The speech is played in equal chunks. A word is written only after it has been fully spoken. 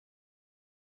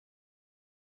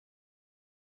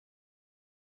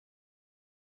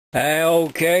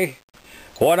Okay,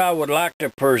 what I would like to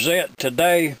present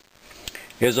today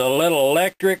is a little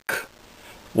electric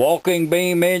walking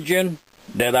beam engine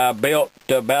that I built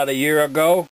about a year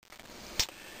ago.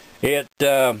 It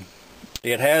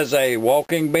has a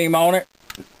walking beam on it.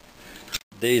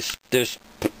 This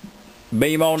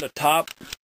beam on the top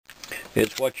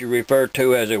is what you refer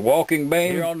to as a walking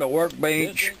beam. Here on the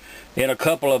workbench in a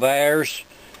couple of hours.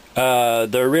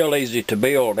 They're real easy to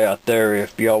build out there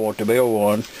if y'all want to build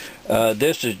one.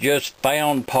 This is just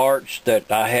found parts that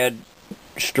I had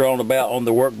strewn about on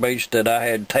the workbench that I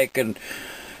had taken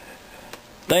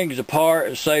things apart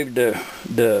and saved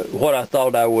the what I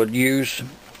thought I would use.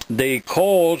 The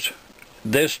coils,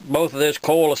 both of this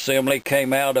coil assembly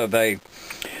came out of a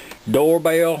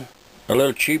doorbell, a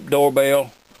little cheap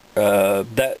doorbell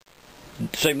that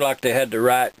seemed like they had the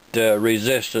right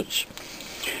resistance.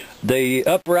 The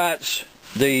uprights,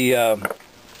 the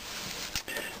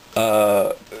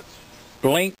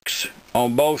links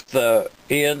on both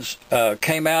ends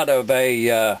came out of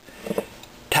a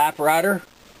typewriter.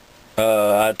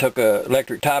 I took an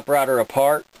electric typewriter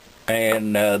apart,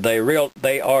 and they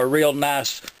are real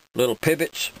nice little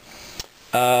pivots.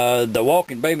 The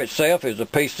walking beam itself is a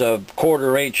piece of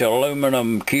 1/4-inch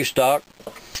aluminum Q-stock.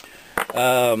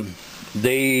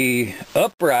 The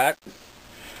upright,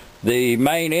 the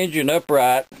main engine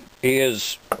upright,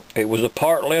 it was a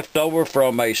part left over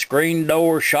from a screen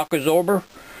door shock absorber.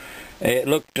 It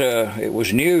looked, it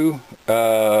was new.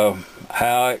 How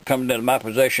it come into my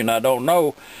possession, I don't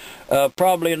know.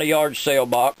 Probably in a yard sale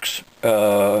box,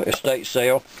 estate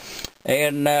sale.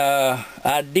 And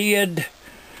I did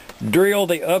drill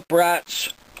the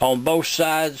uprights on both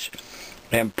sides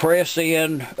and press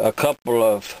in a couple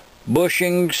of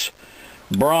bushings,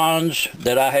 bronze,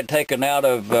 that I had taken out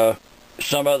of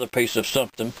some other piece of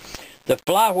something. The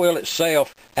flywheel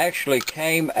itself actually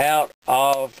came out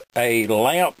of a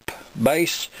lamp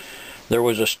base. There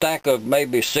was a stack of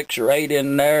maybe 6 or 8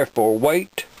 in there for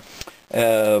weight,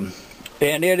 and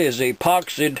it is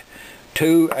epoxied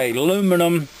to a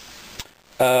aluminum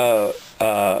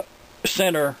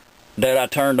center that I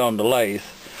turned on the lathe.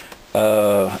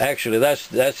 Actually,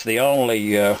 that's the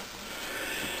only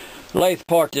lathe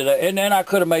part and then I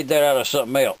could have made that out of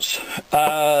something else.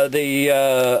 The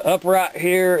upright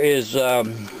here is, I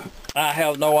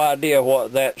have no idea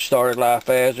what that started life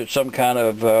as. It's some kind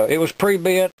of, it was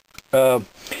pre-bent.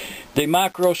 The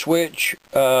micro switch,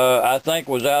 I think,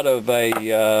 was out of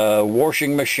a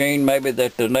washing machine, maybe,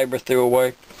 that the neighbor threw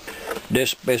away,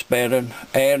 disbanded.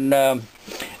 And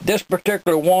this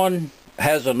particular one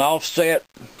has an offset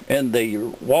in the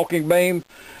walking beam.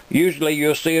 Usually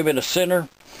you'll see them in the center.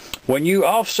 When you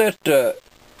offset the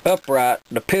upright,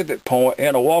 the pivot point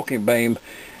in a walking beam,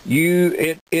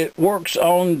 it works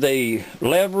on the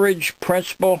leverage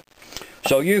principle,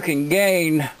 so you can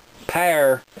gain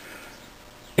power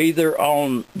either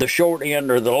on the short end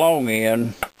or the long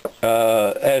end,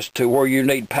 as to where you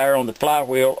need power on the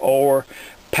flywheel or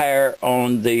power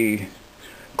on the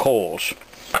coils.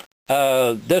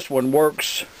 This one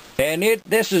works, and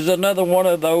this is another one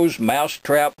of those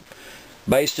Mousetrap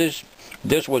bases.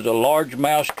 This was a large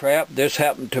Mousetrap. This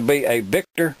happened to be a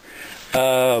Victor,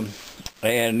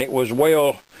 and it was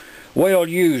well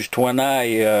used when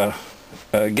I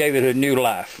gave it a new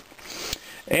life.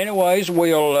 Anyways,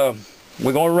 we're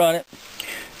gonna run it.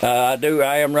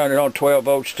 I am running on 12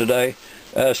 volts today.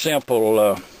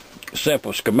 Simple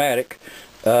schematic.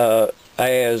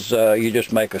 As you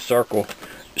just make a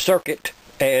circuit,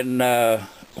 and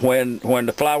when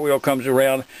the flywheel comes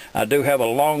around, I do have a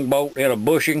long bolt in a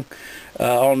bushing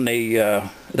on the,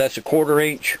 that's a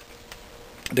 1/4-inch.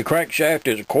 The crankshaft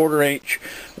is a 1/4-inch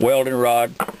welding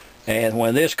rod, and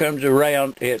when this comes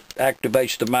around, it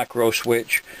activates the micro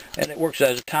switch, and it works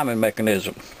as a timing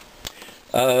mechanism.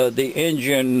 The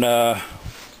engine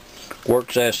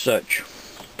works as such.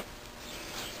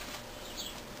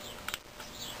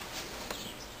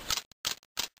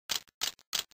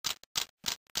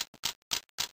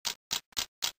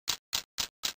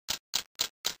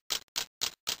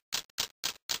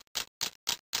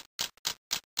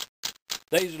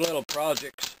 These little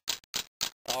projects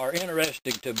are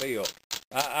interesting to build.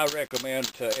 I recommend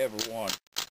to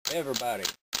everybody,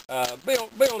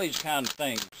 build these kind of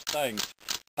things.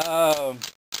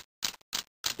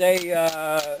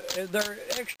 They're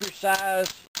extra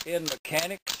size in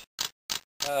mechanics.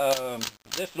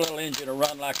 This little engine will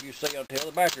run like you see until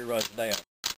the battery runs down.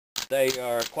 They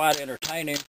are quite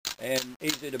entertaining and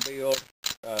easy to build,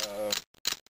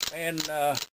 and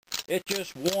it's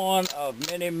just one of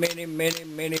many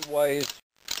ways.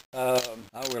 I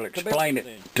will explain it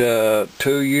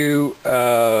to you.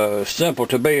 Simple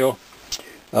to build.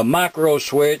 a micro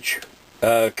switch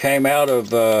came out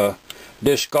of a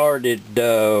discarded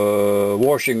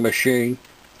washing machine.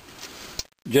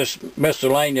 Just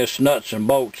miscellaneous nuts and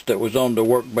bolts that was on the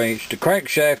workbench. The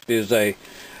crankshaft is a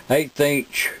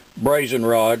 1/8" brazen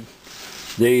rod.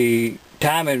 The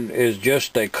timing is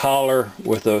just a collar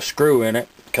with a screw in it.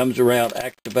 Comes around,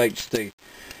 activates the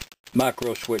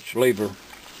micro switch lever.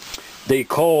 The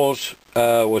coils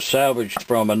was salvaged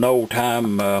from an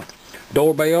old-time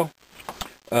doorbell.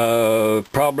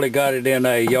 Probably got it in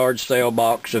a yard sale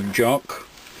box of junk.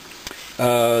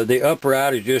 The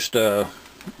upright is just a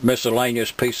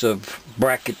miscellaneous piece of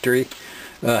bracketry.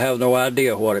 I have no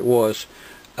idea what it was.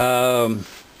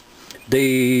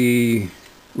 The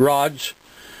rods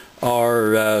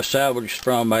are salvaged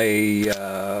from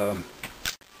a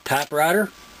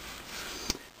typewriter.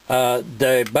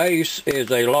 The base is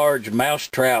a large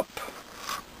Mousetrap.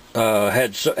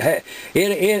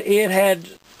 It had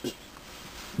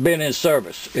been in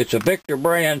service. It's a Victor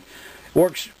brand.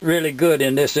 Works really good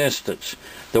in this instance.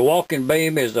 The walking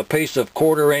beam is a piece of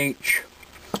 1/4"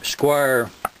 square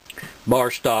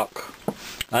bar stock.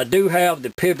 I do have the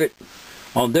pivot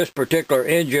on this particular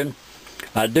engine.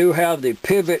 I do have the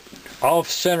pivot off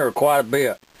center quite a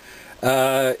bit.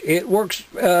 It works,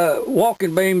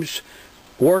 walking beams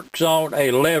works on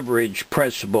a leverage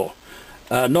principle.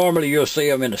 Normally you'll see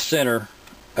them in the center.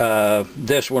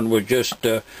 This one was just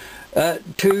to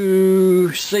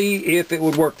see if it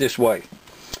would work this way.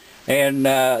 And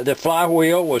the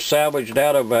flywheel was salvaged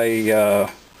out of a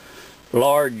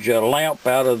large lamp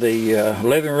out of the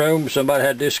living room. Somebody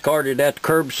had discarded at the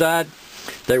curbside.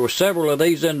 There were several of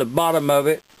these in the bottom of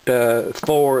it.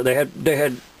 They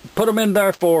had put them in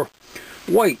there for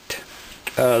weight.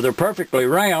 They're perfectly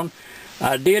round.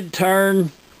 I did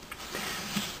turn,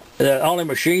 the only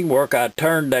machine work, I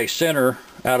turned a center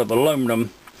out of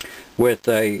aluminum with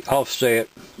a offset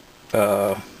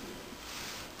and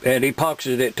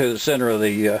epoxied it to the center of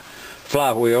the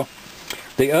flywheel.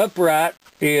 The upright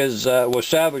was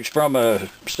salvaged from a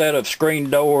set of screen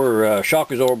door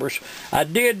shock absorbers. I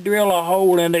did drill a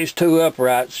hole in these two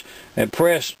uprights and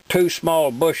press 2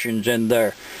 small bushings in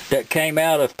there that came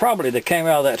out of, probably that came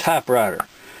out of that typewriter.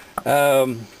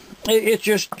 It's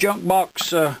just junk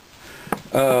box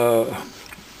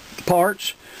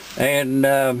parts, and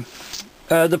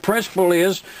the principle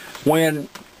is when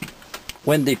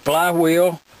the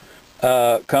flywheel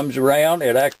comes around,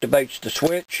 it activates the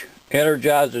switch,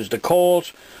 energizes the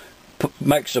coils,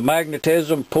 makes a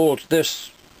magnetism, pulls this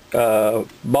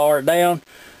bar down,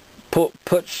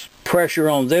 puts pressure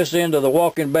on this end of the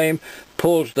walking beam,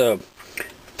 pulls the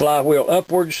flywheel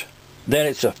upwards. Then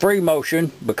it's a free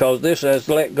motion because this has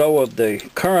let go of the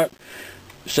current,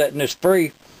 setting this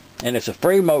free, and it's a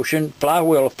free motion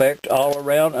flywheel effect all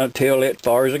around until it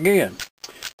fires again.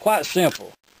 Quite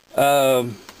simple.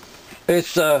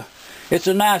 It's a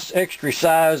nice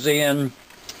exercise in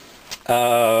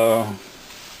the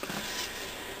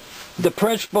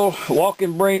principle,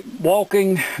 walking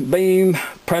beam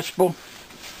principle.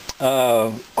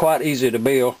 Quite easy to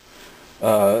build,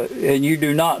 and you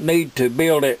do not need to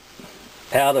build it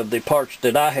out of the parts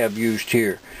that I have used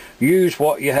here. Use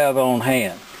what you have on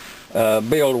hand.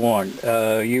 Build one.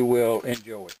 You will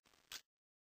enjoy it.